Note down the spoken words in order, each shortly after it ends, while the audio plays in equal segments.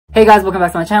Hey guys, welcome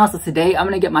back to my channel. So today I'm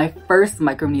gonna get my first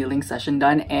microneedling session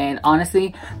done, and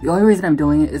honestly the only reason I'm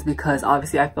doing it is because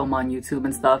obviously I film on YouTube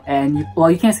and stuff, and you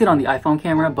can't see it on the iPhone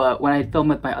camera, but when I film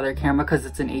with my other camera, because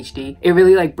it's in HD, it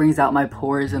really like brings out my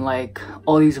pores and like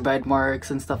all these red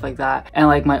marks and stuff like that, and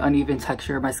like my uneven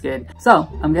texture of my skin. So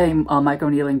I'm getting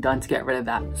microneedling done to get rid of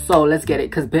that. So let's get it,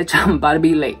 because bitch, I'm about to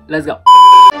be late. Let's go.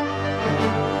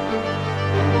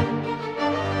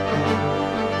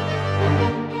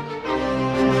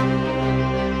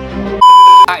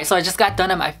 Alright, so I just got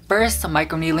done at my first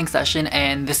microneedling session,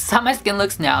 and this is how my skin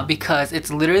looks now, because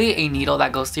it's literally a needle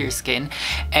that goes to your skin,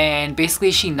 and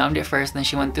basically she numbed it first, then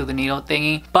she went through the needle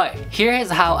thingy. But here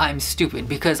is how I'm stupid,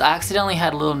 because I accidentally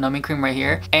had a little numbing cream right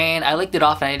here, and I licked it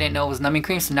off and I didn't know it was numbing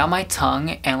cream, so now my tongue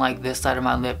and like this side of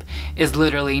my lip is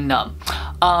literally numb.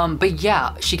 But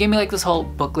yeah, she gave me like this whole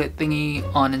booklet thingy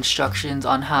on instructions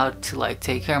on how to like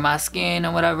take care of my skin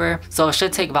and whatever. So it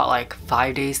should take about like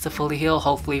 5 days to fully heal,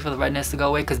 hopefully, for the redness to go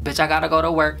away, because bitch, I gotta go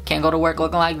to work. Can't go to work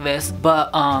looking like this.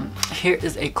 But here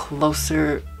is a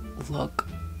closer look.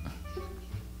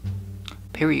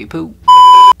 Period poo.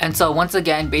 And so once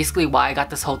again, basically why I got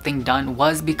this whole thing done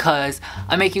was because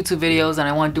I make YouTube videos and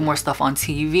I want to do more stuff on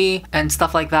TV and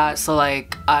stuff like that. So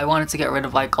like I wanted to get rid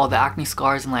of like all the acne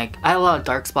scars, and like I had a lot of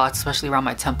dark spots, especially around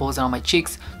my temples and on my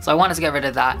cheeks. So I wanted to get rid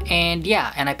of that, and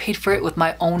yeah, and I paid for it with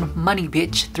my own money,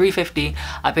 bitch. $350.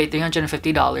 I paid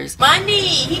 $350. Money!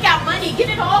 He got money.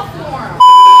 Get it all for him.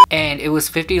 And it was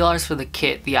 $50 for the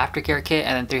kit, the aftercare kit,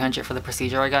 and then $300 for the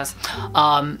procedure, I guess.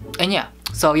 And yeah.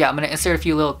 So yeah, I'm gonna insert a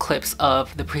few little clips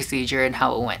of the procedure and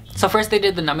how it went. So first they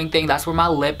did the numbing thing. That's where my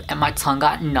lip and my tongue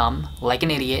got numb like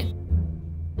an idiot.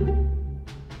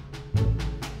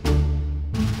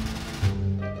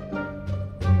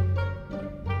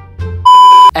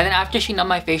 And then after she numbed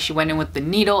my face, she went in with the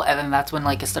needle, and then that's when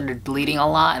like it started bleeding a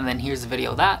lot, and then here's the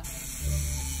video of that.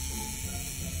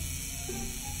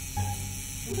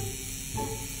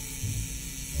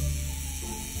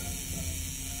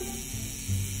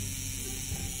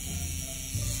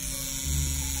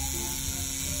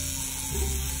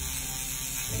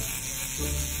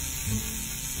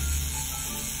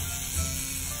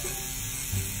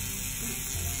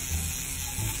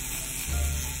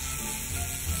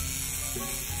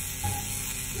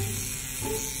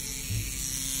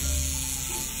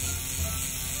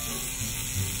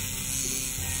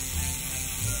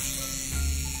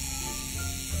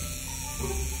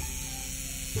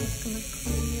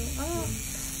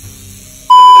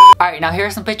 Alright, now here are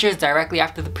some pictures directly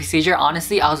after the procedure.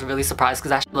 Honestly, I was really surprised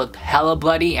because that shit looked hella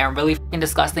bloody and really fucking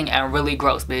disgusting and really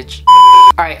gross, bitch.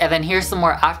 Alright, and then here's some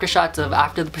more after shots of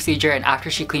after the procedure and after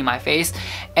she cleaned my face.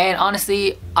 And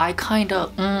honestly, I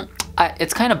kinda,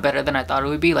 it's kind of better than I thought it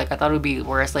would be. Like, I thought it would be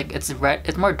worse. Like, it's red,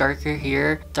 it's more darker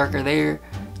here, darker there,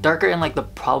 darker in like the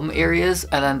problem areas,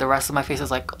 and then the rest of my face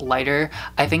is like lighter.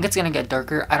 I think it's gonna get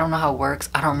darker. I don't know how it works.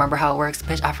 I don't remember how it works,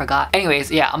 bitch. I forgot. Anyways,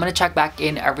 yeah, I'm gonna check back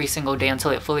in every single day until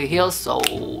it fully heals. So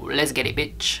let's get it,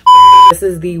 bitch. This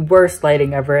is the worst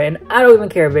lighting ever, and I don't even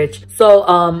care, bitch. So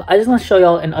I just want to show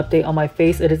y'all an update on my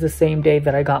face. It is the same day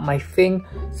that I got my thing.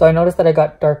 So I noticed that I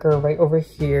got darker right over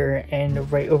here and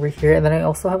right over here, and then I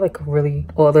also have like really,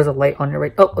 well, there's a light on it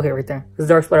right, oh, okay, right there. There's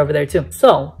a dark spot over there too.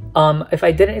 So if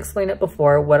I didn't explain it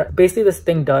before, what basically this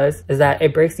thing does is that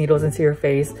it breaks needles into your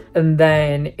face, and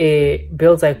then it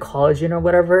builds like collagen or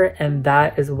whatever, and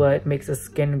that is what makes the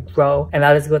skin grow, and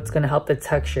that is what's going to help the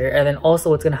texture. And then also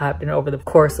what's going to happen over the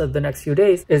course of the next few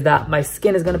days is that my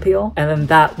skin is going to peel, and then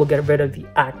that will get rid of the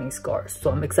acne scars.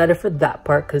 So I'm excited for that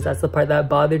part, because that's the part that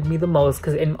bothered me the most,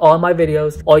 because in all my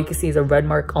videos all you can see is a red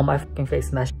mark on my fucking face,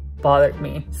 and that shit bothered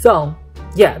me. So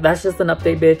yeah, that's just an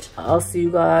update, bitch. I'll see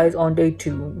you guys on day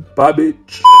 2. Bye,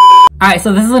 bitch. Alright,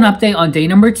 so this is an update on day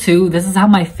number 2. This is how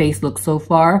my face looks so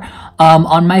far.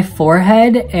 On my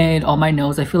forehead and on my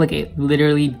nose, I feel like it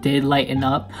literally did lighten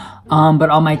up. But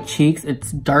on my cheeks,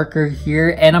 it's darker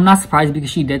here. And I'm not surprised,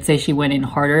 because she did say she went in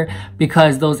harder,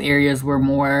 because those areas were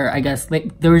more, I guess,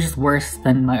 like, they were just worse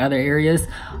than my other areas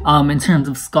in terms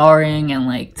of scarring and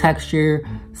like texture.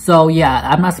 So yeah,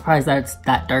 I'm not surprised that it's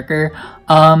that darker.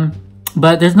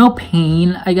 But there's no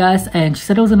pain, I guess, and she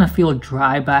said it was gonna feel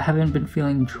dry, but I haven't been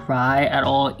feeling dry at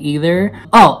all either.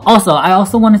 Oh, also, I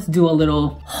also wanted to do a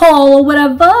little haul or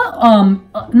whatever.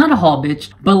 Not a haul,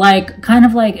 bitch, but like kind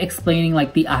of like explaining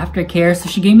like the aftercare. So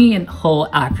she gave me a whole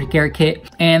aftercare kit,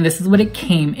 and this is what it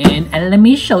came in, and let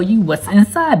me show you what's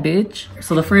inside, bitch.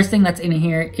 So the first thing that's in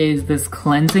here is this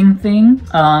cleansing thing.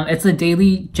 It's a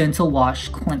daily gentle wash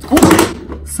cleanse.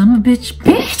 Oh, son of a bitch,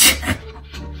 bitch.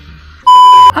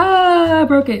 Ah, I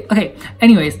broke it. Okay,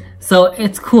 anyways, So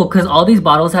it's cool because all these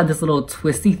bottles have this little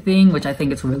twisty thing, which I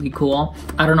think is really cool.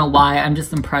 I don't know why, I'm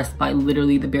just impressed by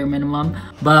literally the bare minimum.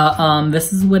 But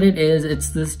this is what it is.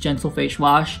 It's this gentle face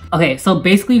wash. Okay, so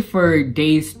basically for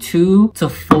days 2 to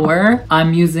 4,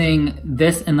 I'm using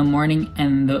this in the morning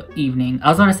and the evening. I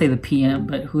was gonna say the PM,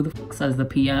 but who the fuck says the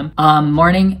PM?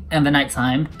 Morning and the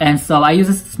nighttime. And so I use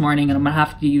this morning and I'm gonna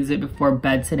have to use it before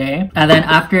bed today. And then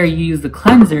after you use the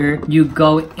cleanser, you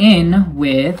go in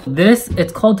with this.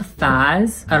 It's called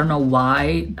Faz. I don't know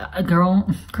why. Girl,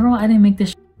 I didn't make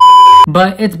this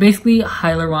but it's basically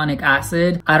hyaluronic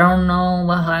acid. I don't know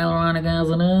what hyaluronic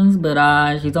acid is,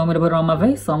 but she told me to put it on my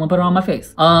face, so I'm gonna put it on my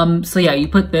face. So yeah, you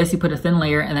put this, you put a thin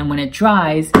layer, and then when it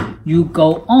dries, you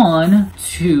go on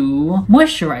to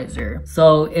moisturizer.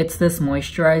 So it's this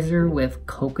moisturizer with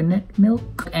coconut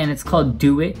milk, and it's called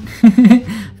Do It.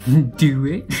 Do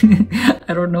It.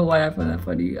 I don't know why I find that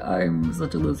funny. I'm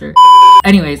such a loser.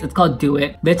 Anyways, it's called Do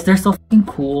It. Bitch, they're so fucking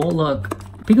cool. Look.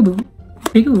 Peekaboo.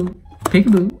 Peekaboo.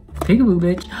 Peekaboo. Peekaboo,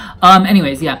 bitch.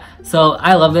 Anyways, yeah. So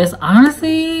I love this.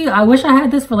 Honestly, I wish I had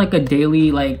this for like a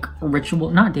daily like ritual,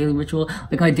 not daily ritual,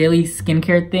 like a daily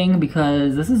skincare thing,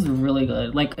 because this is really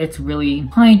good. Like it's really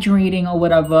hydrating or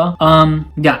whatever.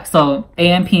 Yeah, so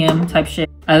AM PM type shit.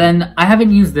 And then I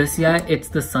haven't used this yet. It's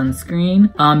the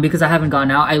sunscreen because I haven't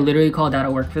gone out. I literally called out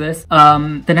of work for this.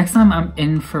 The next time I'm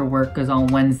in for work is on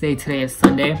Wednesday. Today is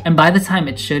Sunday. And by the time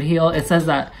it should heal, it says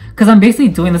that, because I'm basically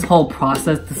doing this whole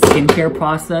process, the skincare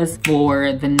process,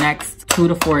 for the next 2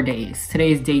 to 4 days.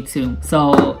 Today is day 2.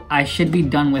 So I should be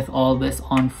done with all this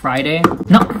on Friday.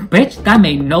 No, bitch, that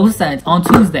made no sense. On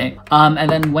Tuesday. And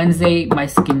then Wednesday, my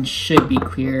skin should be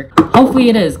clear. Hopefully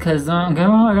it is, because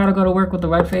girl, I gotta go to work with the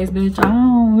red face, bitch.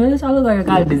 Bitch, I look like I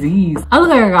got a disease. I look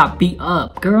like I got beat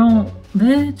up, girl,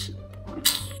 bitch.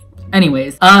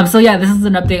 Anyways, so yeah, this is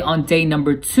an update on day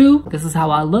number 2. This is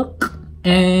how I look,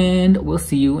 and we'll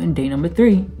see you in day number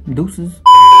 3. Deuces.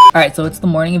 Alright, so it's the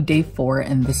morning of day 4,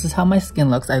 and this is how my skin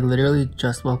looks. I literally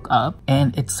just woke up,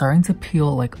 and it's starting to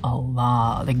peel like a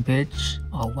lot. Like, bitch,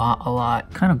 a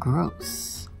lot. Kind of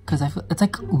gross, because I feel it's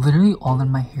like literally all in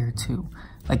my hair too.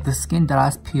 Like the skin that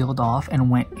I peeled off and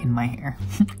went in my hair.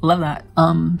 Love that.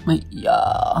 But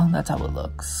yeah, that's how it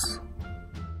looks.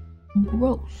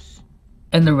 Gross.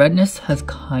 And the redness has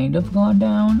kind of gone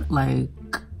down. Like,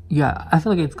 yeah, I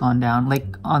feel like it's gone down. Like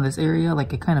on this area,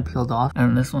 like it kind of peeled off.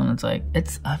 And this one, it's like,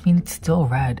 I mean, it's still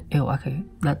red. Ew, okay,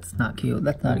 that's not cute.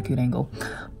 That's not a cute angle.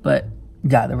 But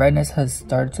yeah, the redness has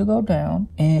started to go down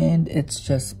and it's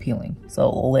just peeling. So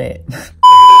lit.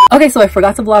 Okay, so I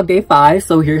forgot to vlog day 5,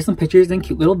 so here's some pictures and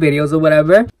cute little videos or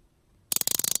whatever.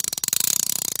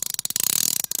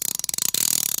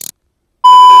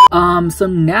 So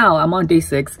now I'm on day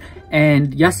 6,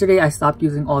 and yesterday I stopped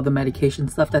using all the medication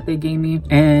stuff that they gave me,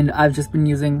 and I've just been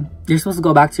using, you're supposed to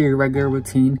go back to your regular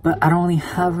routine, but I don't really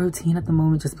have a routine at the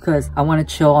moment just because I want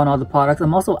to chill on all the products.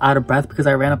 I'm also out of breath because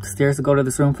I ran up the stairs to go to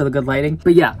this room for the good lighting.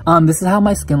 But yeah, this is how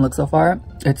my skin looks so far.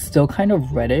 It's still kind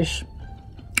of reddish.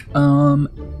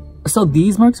 So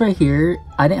these marks right here,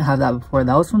 I didn't have that before.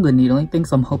 That was from the needling thing,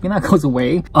 so I'm hoping that goes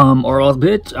away. Or else,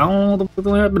 bitch, I don't know what the fuck's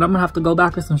gonna happen. I'm gonna have to go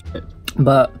back or some shit.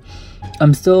 But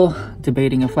I'm still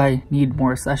debating if I need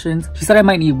more sessions. She said I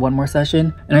might need 1 more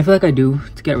session, and I feel like I do,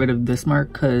 to get rid of this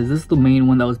mark, because this is the main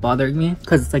one that was bothering me,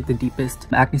 because it's like the deepest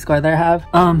acne scar that I have.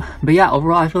 But yeah,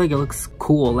 overall I feel like it looks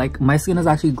cool. Like my skin is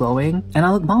actually glowing, and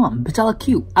I look bomb. Bitch, I look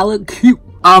cute. I look cute.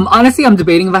 Honestly, I'm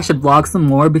debating if I should vlog some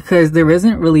more because there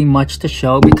isn't really much to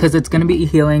show, because it's gonna be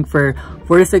healing for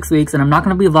 4 to 6 weeks, and I'm not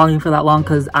gonna be vlogging for that long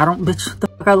because I don't, bitch, the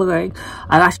fuck I look like.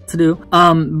 I have shit to do.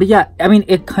 But yeah, I mean,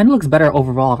 it kind of looks better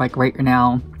overall, like right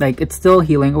now. Like it's still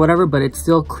healing or whatever, but it's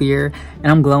still clear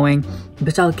and I'm glowing.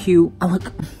 Bitch, I look cute. I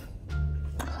look,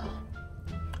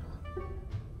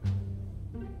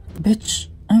 bitch,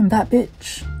 I am that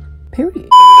bitch. Period.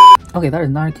 Okay, that is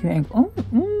not a cute angle.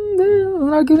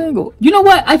 Not a good angle. You know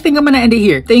what? I think I'm gonna end it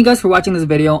here. Thank you guys for watching this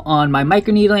video on my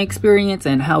microneedling experience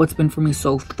and how it's been for me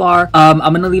so far. I'm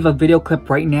gonna leave a video clip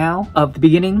right now of the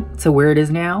beginning to where it is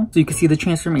now, so you can see the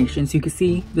transformation, so you can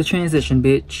see the transition,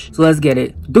 bitch. So let's get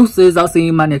it. Deuces, I'll see you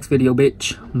in my next video,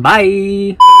 bitch.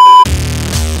 Bye.